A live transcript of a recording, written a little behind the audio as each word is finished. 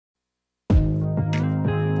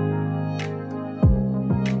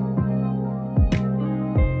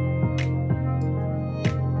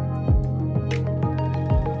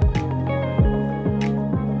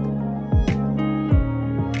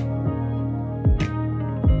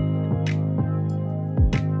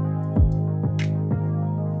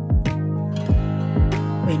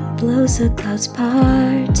blows, the clouds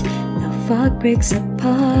part, the fog breaks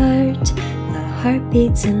apart, the heart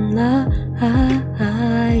beats in light.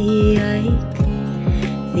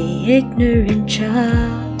 The ignorant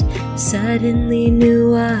child suddenly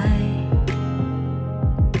knew why.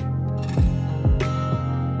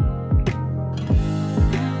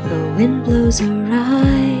 The wind blows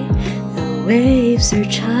awry, the waves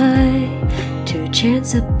surge high to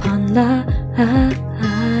chance upon light.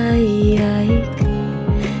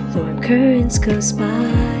 The warm currents goes by,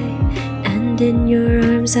 and in your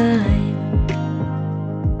arms I'm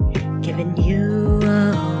giving you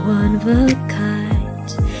a one of a kind.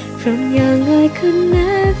 From young I could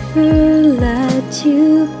never let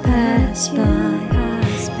you pass by.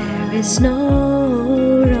 There is no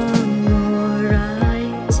wrong or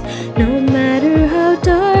right, no matter how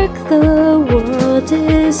dark the world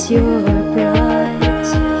is, you're bright.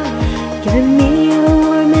 Giving me a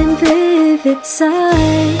warm and vivid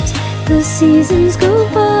sight. The seasons go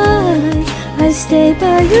by, I stay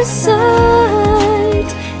by your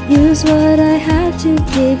side. Use what I have to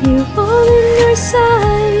give you all in your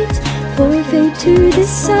sight. For fate to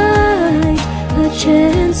decide, a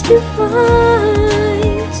chance to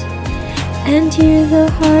find, and hear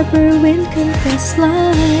the harbor wind confess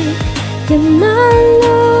like, you're my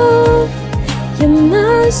love, you're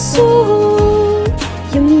my soul,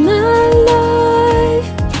 you're my life,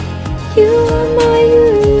 you are my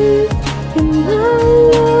youth, you're my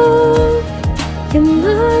love, you're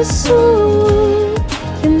my soul,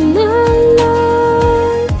 you're my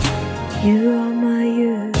life, you are my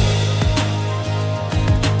youth.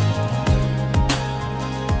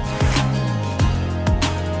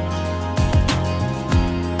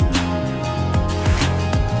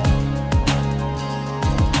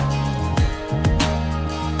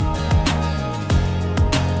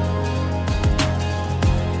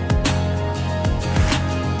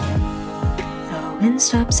 Wind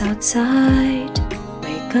stops outside,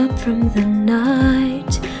 wake up from the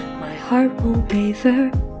night. My heart won't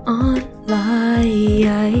waver on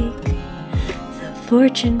like. The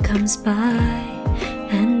fortune comes by,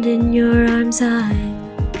 and in your arms I'm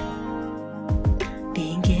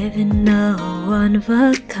being given a one of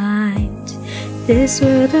a kind. This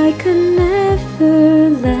world I could never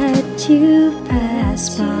let you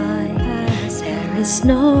pass by. There is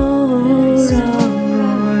no wrong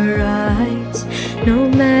or right, no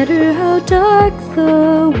matter how dark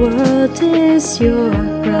the world is, you're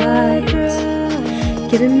bright.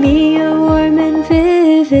 Giving me a warm and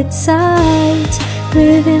vivid sight.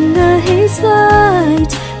 Live in the haze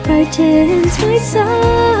light, brightens my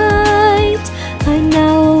sight. I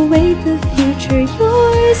now await the future,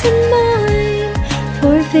 yours and mine.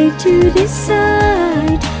 For fate to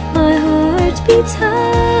decide, my heart beats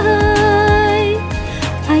high.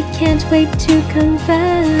 I can't wait to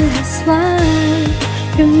confess like,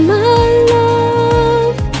 you're my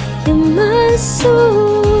love, you're my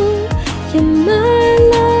soul, you're my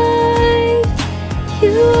life,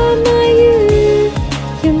 you are my youth,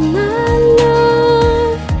 you're my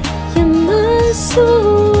love, you're my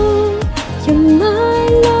soul, you're my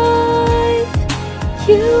life,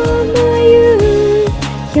 you are my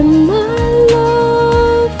youth, you're my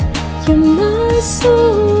love, you're my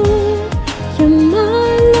soul.